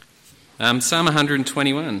Psalm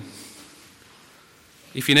 121.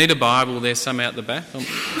 If you need a Bible, there's some out the back. I'm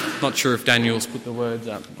not sure if Daniel's put the words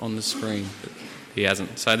up on the screen, but he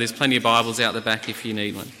hasn't. So there's plenty of Bibles out the back if you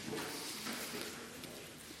need one.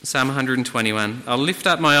 Psalm 121. I'll lift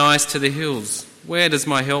up my eyes to the hills. Where does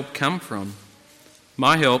my help come from?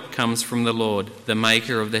 My help comes from the Lord, the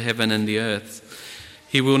maker of the heaven and the earth.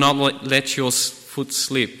 He will not let your foot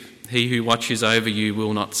slip. He who watches over you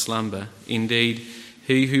will not slumber. Indeed,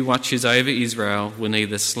 he who watches over Israel will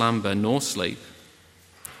neither slumber nor sleep.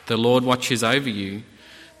 The Lord watches over you.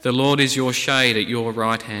 The Lord is your shade at your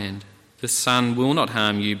right hand. The sun will not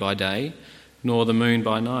harm you by day, nor the moon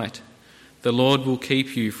by night. The Lord will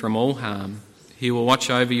keep you from all harm. He will watch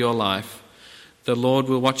over your life. The Lord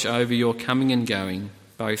will watch over your coming and going,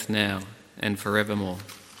 both now and forevermore.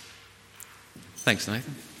 Thanks,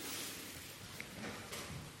 Nathan.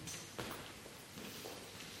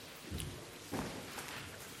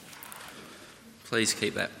 Please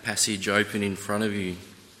keep that passage open in front of you.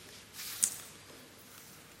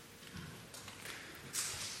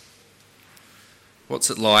 What's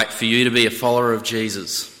it like for you to be a follower of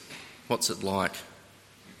Jesus? What's it like?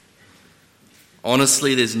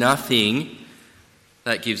 Honestly, there's nothing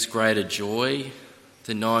that gives greater joy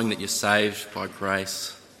than knowing that you're saved by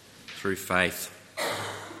grace through faith.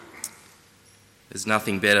 There's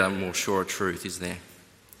nothing better and more sure of truth, is there?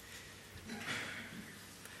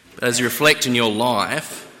 But as you reflect in your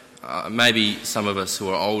life, maybe some of us who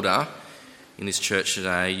are older in this church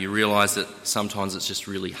today, you realise that sometimes it's just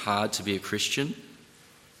really hard to be a Christian.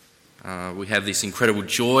 We have this incredible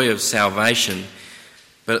joy of salvation,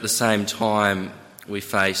 but at the same time we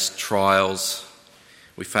face trials,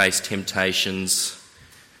 we face temptations,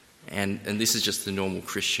 and this is just the normal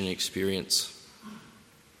Christian experience.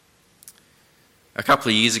 A couple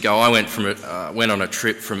of years ago I went on a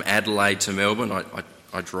trip from Adelaide to Melbourne.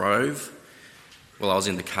 I drove. Well, I was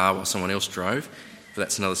in the car while someone else drove, but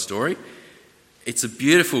that's another story. It's a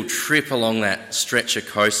beautiful trip along that stretch of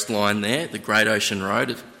coastline there, the Great Ocean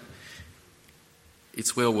Road.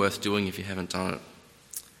 It's well worth doing if you haven't done it.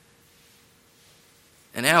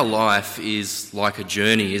 And our life is like a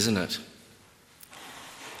journey, isn't it?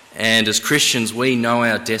 And as Christians, we know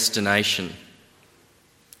our destination,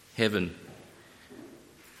 heaven.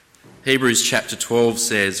 Hebrews chapter 12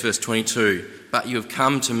 says, verse 22, "But you have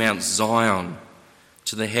come to Mount Zion,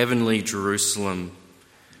 to the heavenly Jerusalem,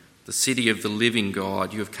 the city of the living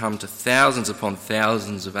God. You have come to thousands upon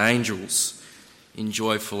thousands of angels in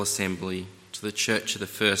joyful assembly, to the church of the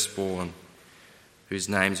firstborn, whose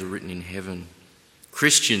names are written in heaven."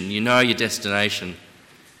 Christian, you know your destination.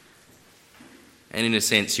 And in a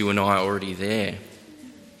sense, you and I are already there,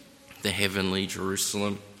 the heavenly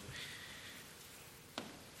Jerusalem.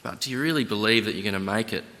 But do you really believe that you're going to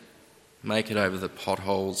make it? Make it over the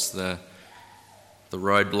potholes, the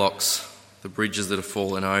roadblocks, the bridges that have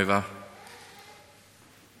fallen over?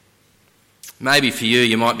 Maybe for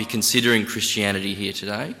you might be considering Christianity here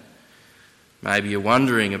today. Maybe you're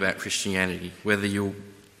wondering about Christianity, whether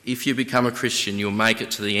if you become a Christian, you'll make it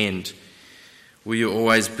to the end. Will you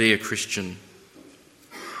always be a Christian?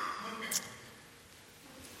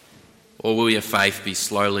 Or will your faith be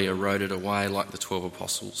slowly eroded away like the 12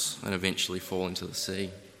 apostles and eventually fall into the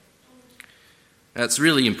sea? Now, it's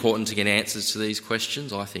really important to get answers to these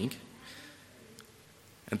questions, I think.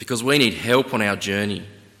 And because we need help on our journey.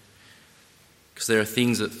 Because there are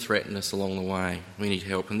things that threaten us along the way. We need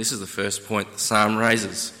help. And this is the first point the psalm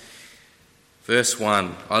raises. Verse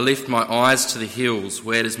 1, "I lift my eyes to the hills.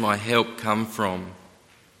 Where does my help come from?"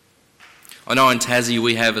 I know in Tassie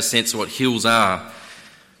we have a sense of what hills are.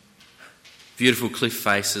 Beautiful cliff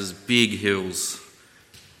faces, big hills.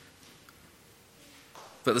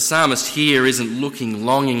 But the psalmist here isn't looking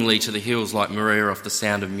longingly to the hills like Maria off The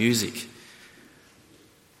Sound of Music.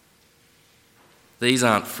 These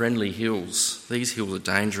aren't friendly hills. These hills are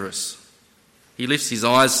dangerous. He lifts his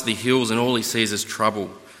eyes to the hills and all he sees is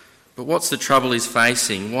trouble. But what's the trouble he's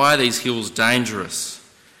facing? Why are these hills dangerous?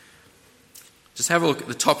 Just have a look at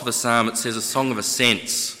the top of the psalm. It says a song of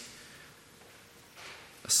ascents.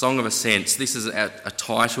 A song of ascents. This is a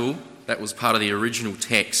title that was part of the original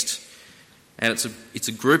text. And it's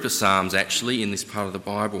a group of psalms actually in this part of the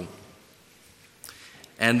Bible.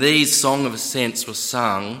 And these song of ascents were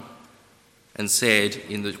sung and said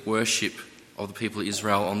in the worship of the people of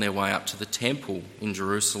Israel on their way up to the temple in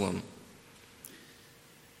Jerusalem,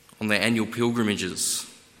 on their annual pilgrimages.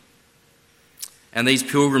 And these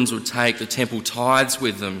pilgrims would take the temple tithes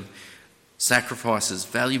with them, sacrifices,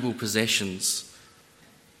 valuable possessions.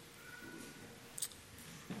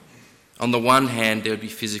 On the one hand, there would be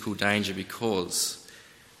physical danger because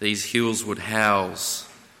these hills would house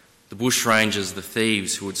the bushrangers, the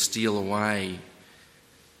thieves who would steal away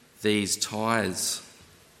these tithes.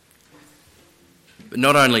 But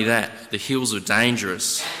not only that, the hills are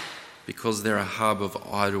dangerous because they're a hub of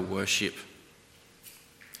idol worship.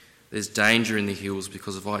 There's danger in the hills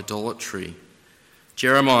because of idolatry.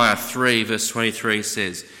 Jeremiah 3 verse 23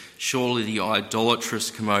 says, "Surely the idolatrous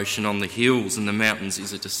commotion on the hills and the mountains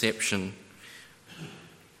is a deception.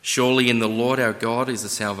 Surely in the Lord our God is the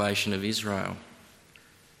salvation of Israel."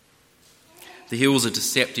 The hills are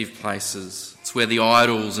deceptive places. It's where the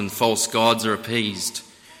idols and false gods are appeased,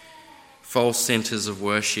 false centres of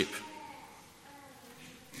worship.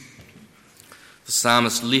 The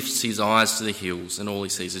psalmist lifts his eyes to the hills and all he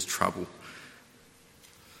sees is trouble.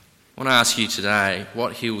 I want to ask you today,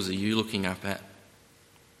 what hills are you looking up at?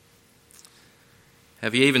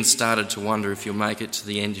 Have you even started to wonder if you'll make it to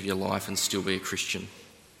the end of your life and still be a Christian?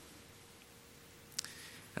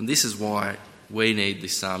 And this is why we need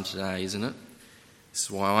this psalm today, isn't it? This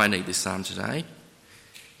is why I need this psalm today.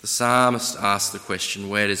 The psalmist asks the question,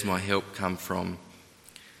 where does my help come from?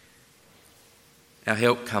 Our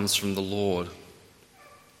help comes from the Lord.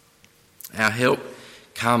 Our help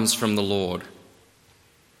comes from the Lord.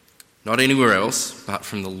 Not anywhere else, but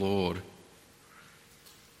from the Lord.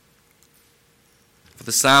 For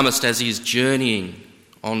the psalmist, as he is journeying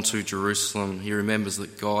onto Jerusalem, he remembers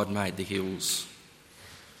that God made the hills.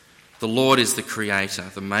 The Lord is the creator,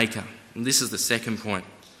 the maker. And this is the second point.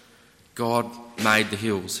 God made the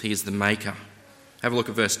hills. He is the maker. Have a look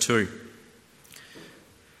at verse 2.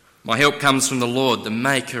 My help comes from the Lord, the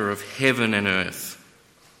maker of heaven and earth.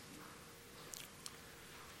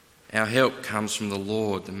 Our help comes from the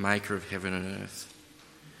Lord, the maker of heaven and earth.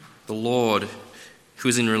 The Lord, who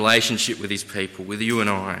is in relationship with his people, with you and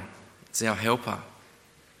I. It's our helper.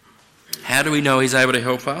 How do we know he's able to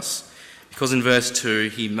help us? Because in verse 2,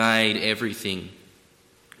 he made everything.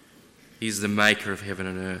 He's the maker of heaven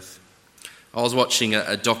and earth. I was watching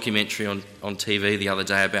a documentary on TV the other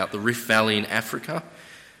day about the Rift Valley in Africa.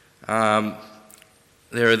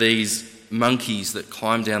 There are these monkeys that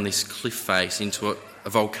climb down this cliff face into a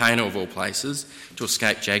volcano of all places to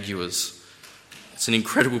escape jaguars. It's an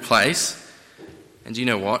incredible place. And do you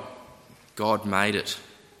know what? God made it.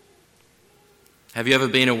 Have you ever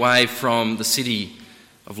been away from the city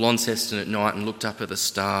of Launceston at night and looked up at the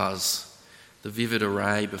stars, the vivid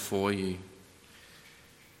array before you?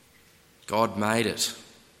 God made it.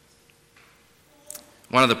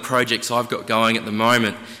 One of the projects I've got going at the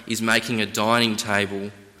moment is making a dining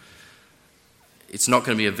table. It's not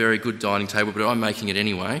going to be a very good dining table, but I'm making it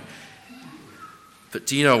anyway. But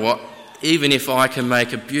do you know what? Even if I can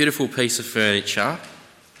make a beautiful piece of furniture,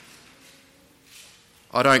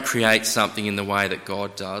 I don't create something in the way that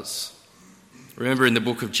God does. Remember in the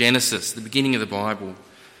book of Genesis, the beginning of the Bible,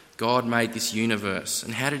 God made this universe.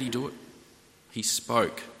 And how did he do it? He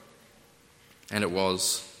spoke. And it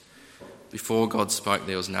was. Before God spoke,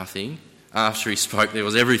 there was nothing. After he spoke, there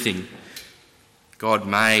was everything. God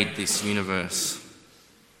made this universe.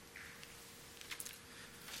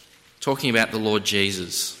 Talking about the Lord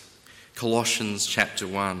Jesus, Colossians chapter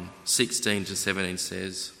 1, 16 to 17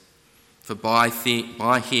 says, "For by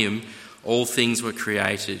him all things were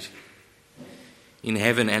created, in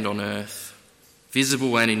heaven and on earth,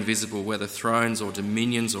 visible and invisible, whether thrones or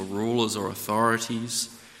dominions or rulers or authorities.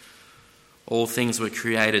 All things were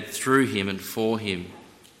created through him and for him.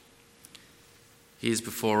 He is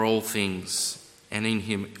before all things, and in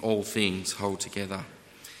him all things hold together."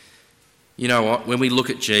 You know what? When we look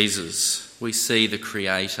at Jesus, we see the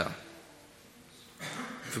Creator.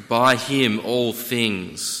 For by him all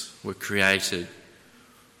things were created.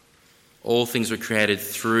 All things were created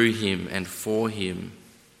through him and for him.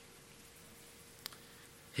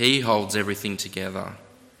 He holds everything together.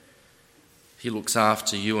 He looks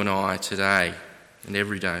after you and I today and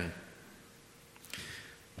every day.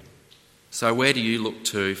 So where do you look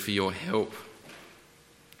to for your help?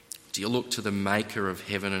 Do you look to the maker of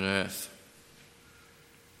heaven and earth?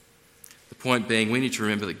 The point being, we need to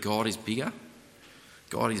remember that God is bigger.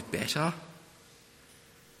 God is better.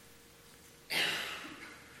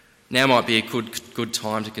 Now might be a good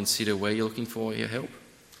time to consider where you're looking for your help.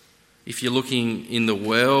 If you're looking in the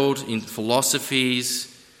world, in philosophies,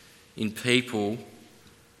 in people,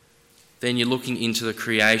 then you're looking into the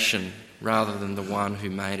creation rather than the one who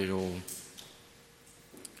made it all.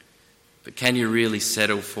 But can you really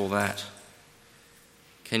settle for that?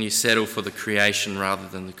 Can you settle for the creation rather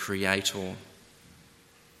than the Creator?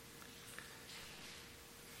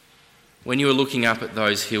 When you are looking up at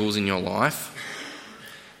those hills in your life,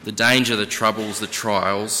 the danger, the troubles, the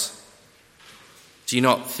trials, do you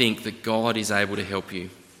not think that God is able to help you?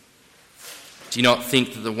 Do you not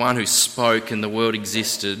think that the one who spoke and the world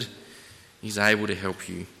existed is able to help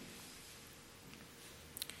you?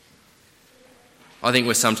 I think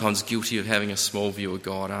we're sometimes guilty of having a small view of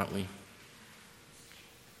God, aren't we?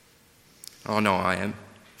 Oh, no, I am.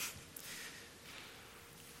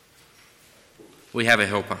 We have a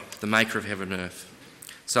helper, the maker of heaven and earth.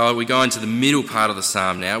 So we go into the middle part of the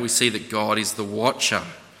psalm now. We see that God is the watcher.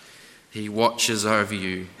 He watches over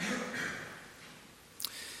you.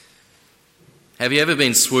 Have you ever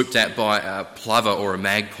been swooped at by a plover or a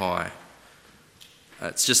magpie?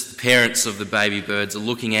 It's just the parents of the baby birds are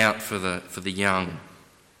looking out for the young.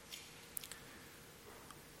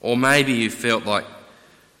 Or maybe you felt like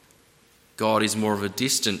God is more of a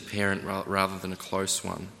distant parent rather than a close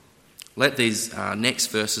one. Let these next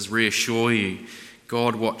verses reassure you.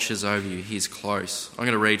 God watches over you. He is close. I'm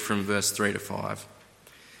going to read from verse 3 to 5.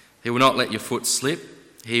 He will not let your foot slip.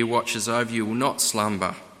 He who watches over you will not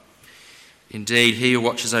slumber. Indeed, he who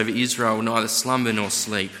watches over Israel will neither slumber nor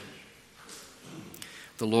sleep.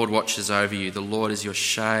 The Lord watches over you. The Lord is your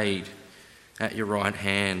shade at your right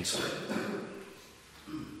hand.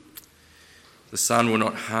 The sun will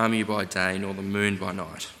not harm you by day, nor the moon by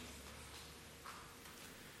night.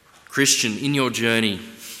 Christian, in your journey,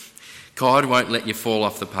 God won't let you fall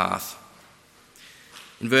off the path.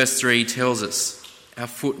 In verse 3, he tells us our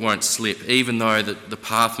foot won't slip. Even though the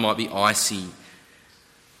path might be icy,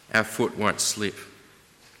 our foot won't slip.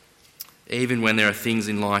 Even when there are things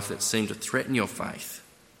in life that seem to threaten your faith,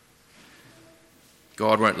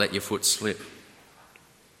 God won't let your foot slip.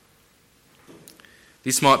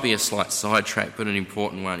 This might be a slight sidetrack, but an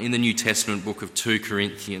important one. In the New Testament book of 2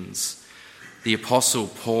 Corinthians, the Apostle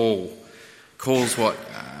Paul calls what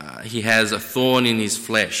he has a thorn in his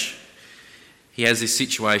flesh. He has this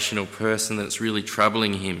situational person that's really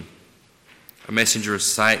troubling him, a messenger of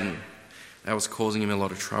Satan that was causing him a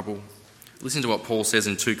lot of trouble. Listen to what Paul says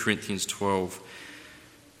in 2 Corinthians 12.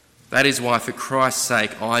 That is why, for Christ's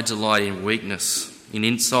sake, I delight in weakness, in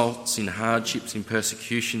insults, in hardships, in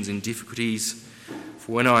persecutions, in difficulties.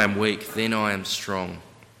 For when I am weak, then I am strong.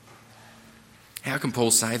 How can Paul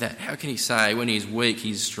say that? How can he say when he's weak,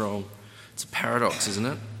 he's strong? It's a paradox, isn't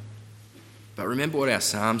it? But remember what our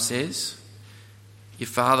psalm says. Your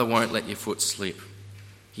Father won't let your foot slip.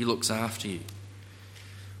 He looks after you.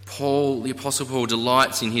 Paul, the Apostle Paul,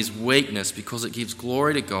 delights in his weakness because it gives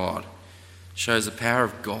glory to God, shows the power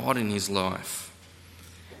of God in his life.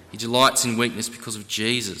 He delights in weakness because of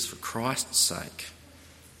Jesus, for Christ's sake.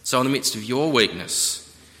 So in the midst of your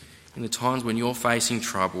weakness, in the times when you're facing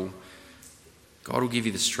trouble, God will give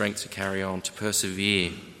you the strength to carry on, to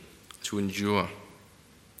persevere, to endure.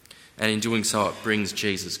 And in doing so, it brings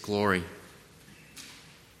Jesus glory.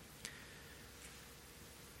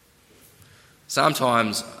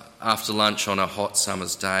 Sometimes after lunch on a hot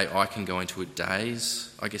summer's day, I can go into a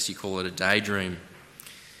daze. I guess you call it a daydream.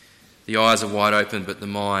 The eyes are wide open, but the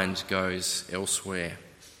mind goes elsewhere.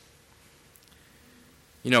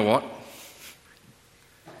 You know what?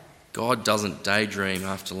 God doesn't daydream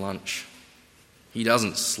after lunch. He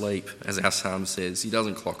doesn't sleep, as our psalm says. He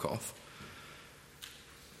doesn't clock off.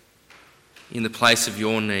 In the place of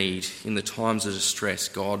your need, in the times of distress,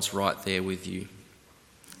 God's right there with you.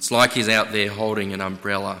 It's like he's out there holding an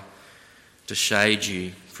umbrella to shade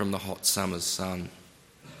you from the hot summer's sun.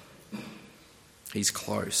 He's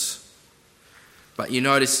close. But you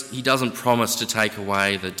notice he doesn't promise to take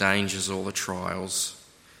away the dangers or the trials.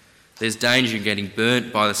 There's danger in getting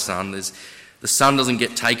burnt by the sun. The sun doesn't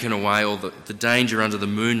get taken away, or the danger under the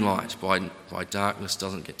moonlight by darkness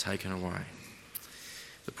doesn't get taken away.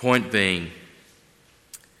 The point being,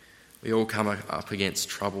 we all come up against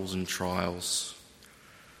troubles and trials.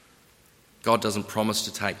 God doesn't promise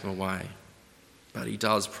to take them away, but he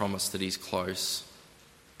does promise that he's close,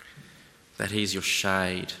 that he's your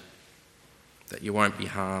shade, that you won't be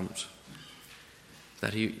harmed,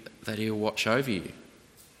 that he'll watch over you.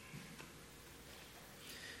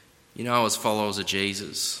 You know, as followers of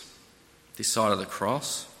Jesus, this side of the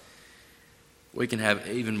cross, we can have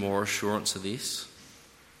even more assurance of this.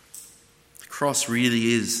 The cross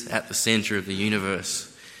really is at the centre of the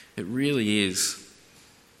universe. It really is.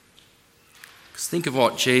 Because think of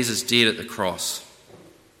what Jesus did at the cross.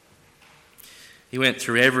 He went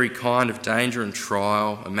through every kind of danger and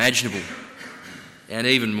trial imaginable, and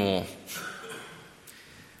even more.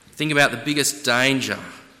 Think about the biggest danger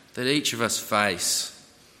that each of us face.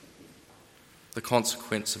 The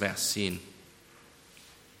consequence of our sin,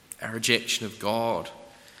 our rejection of God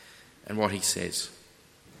and what he says.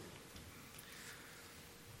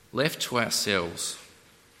 Left to ourselves,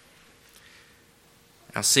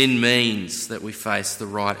 our sin means that we face the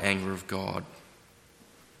right anger of God.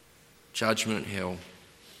 judgment and hell.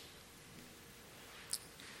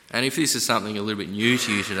 And if this is something a little bit new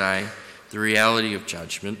to you today, the reality of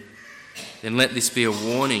judgment, then let this be a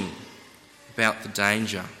warning about the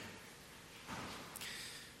danger.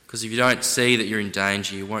 Because if you don't see that you're in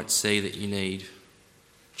danger, you won't see that you need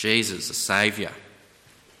Jesus, a saviour.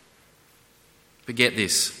 But get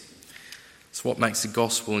this, it's what makes the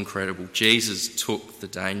gospel incredible. Jesus took the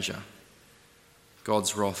danger,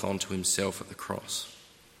 God's wrath, onto himself at the cross.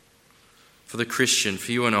 For the Christian,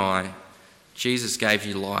 for you and I, Jesus gave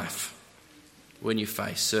you life when you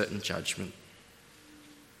face certain judgment.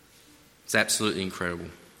 It's absolutely incredible.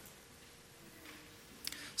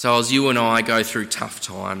 So as you and I go through tough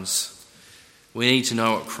times, we need to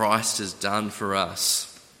know what Christ has done for us.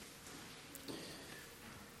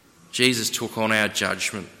 Jesus took on our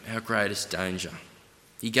judgment, our greatest danger.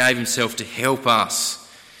 He gave himself to help us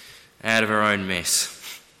out of our own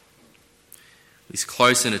mess. This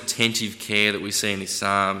close and attentive care that we see in this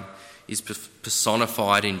psalm is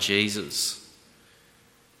personified in Jesus.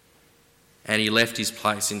 And he left his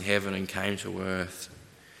place in heaven and came to earth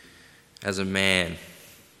as a man,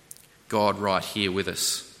 God right here with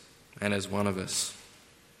us and as one of us.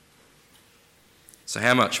 So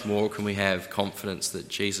how much more can we have confidence that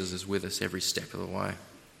Jesus is with us every step of the way?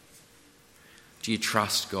 Do you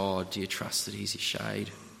trust God? Do you trust that he's your shade?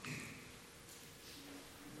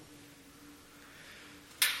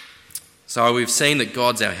 So we've seen that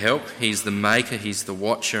God's our help. He's the maker, he's the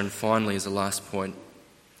watcher, and finally, as the last point,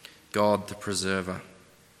 God the preserver.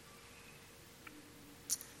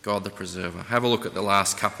 God the preserver. Have a look at the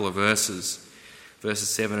last couple of verses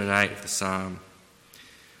 7 and 8 of the psalm.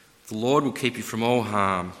 The Lord will keep you from all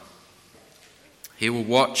harm. He will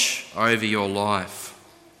watch over your life.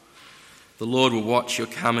 The Lord will watch your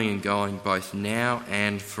coming and going, both now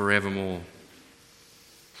and forevermore.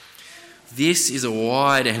 This is a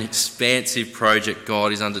wide and expansive project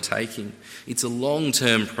God is undertaking. It's a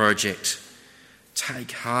long-term project.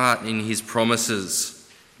 Take heart in his promises.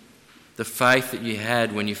 The faith that you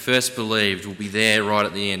had when you first believed will be there right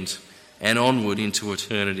at the end and onward into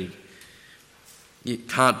eternity. It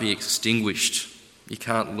can't be extinguished. You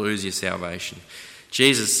can't lose your salvation.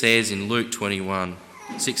 Jesus says in Luke 21,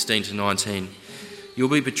 16 to 19, you'll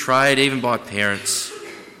be betrayed even by parents,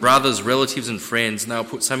 brothers, relatives and friends, and they'll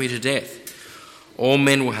put some of you to death. All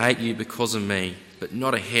men will hate you because of me, but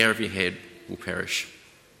not a hair of your head will perish.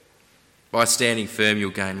 By standing firm,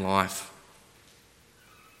 you'll gain life.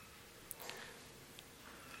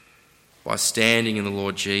 By standing in the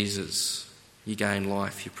Lord Jesus, you gain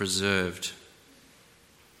life, you're preserved.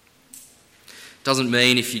 Doesn't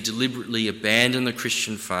mean if you deliberately abandon the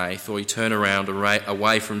Christian faith or you turn around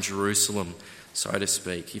away from Jerusalem, so to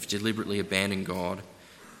speak, if you deliberately abandon God.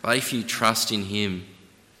 But if you trust in him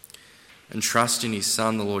and trust in his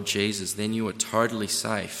Son, the Lord Jesus, then you are totally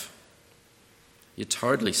safe. You're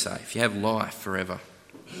totally safe. You have life forever.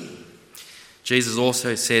 Jesus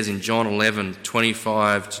also says in John 11,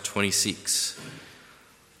 25 to 26,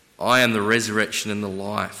 I am the resurrection and the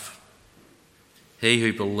life. He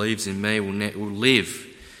who believes in me will live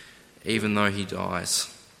even though he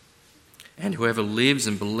dies. And whoever lives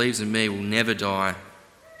and believes in me will never die.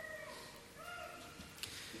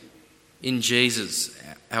 In Jesus,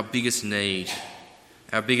 our biggest need,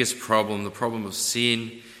 our biggest problem, the problem of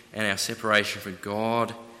sin and our separation from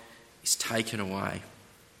God, is taken away.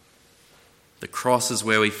 The cross is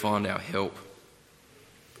where we find our help.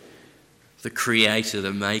 The Creator,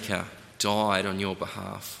 the Maker, died on your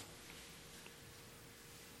behalf.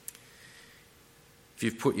 If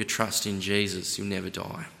you've put your trust in Jesus, you'll never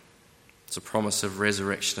die. It's a promise of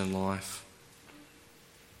resurrection and life.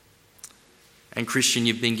 And Christian,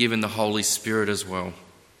 you've been given the Holy Spirit as well,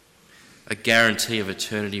 a guarantee of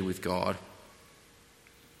eternity with God.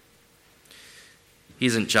 He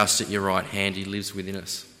isn't just at your right hand, he lives within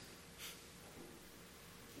us.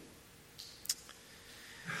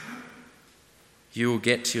 You will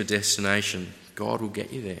get to your destination. God will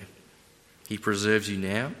get you there. He preserves you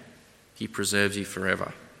now. He preserves you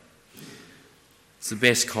forever. It's the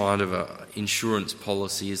best kind of insurance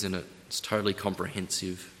policy, isn't it? It's totally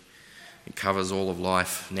comprehensive. It covers all of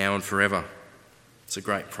life, now and forever. It's a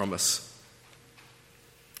great promise.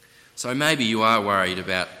 So maybe you are worried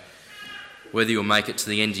about whether you'll make it to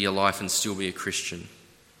the end of your life and still be a Christian.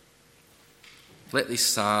 Let this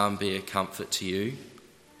psalm be a comfort to you.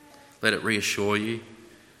 Let it reassure you.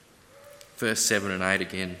 Verse 7 and 8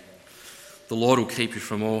 again. The Lord will keep you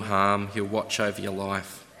from all harm. He'll watch over your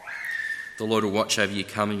life. The Lord will watch over your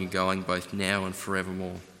coming and going, both now and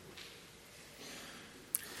forevermore.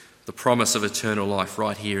 The promise of eternal life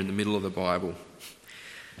right here in the middle of the Bible.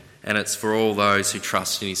 and it's for all those who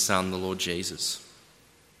trust in his Son, the Lord Jesus.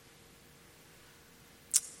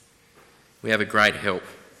 We have a great help,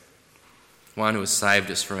 one who has saved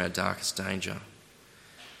us from our darkest danger.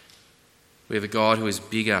 We have a God who is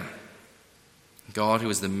bigger, a God who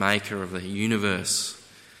is the maker of the universe,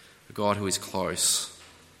 a God who is close,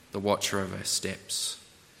 the watcher of our steps,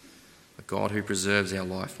 a God who preserves our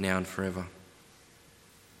life now and forever.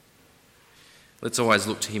 Let's always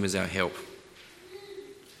look to him as our help.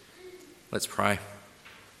 Let's pray.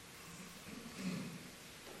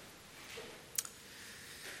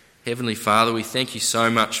 Heavenly Father, we thank you so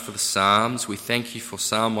much for the Psalms. We thank you for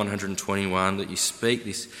Psalm 121, that you speak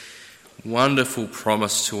this wonderful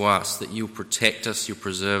promise to us that you'll protect us, you'll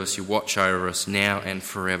preserve us, you'll watch over us now and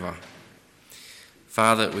forever.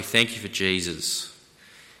 Father, we thank you for Jesus.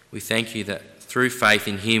 We thank you that through faith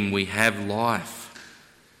in him we have life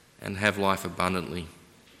and have life abundantly.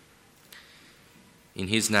 In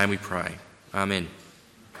his name we pray. Amen.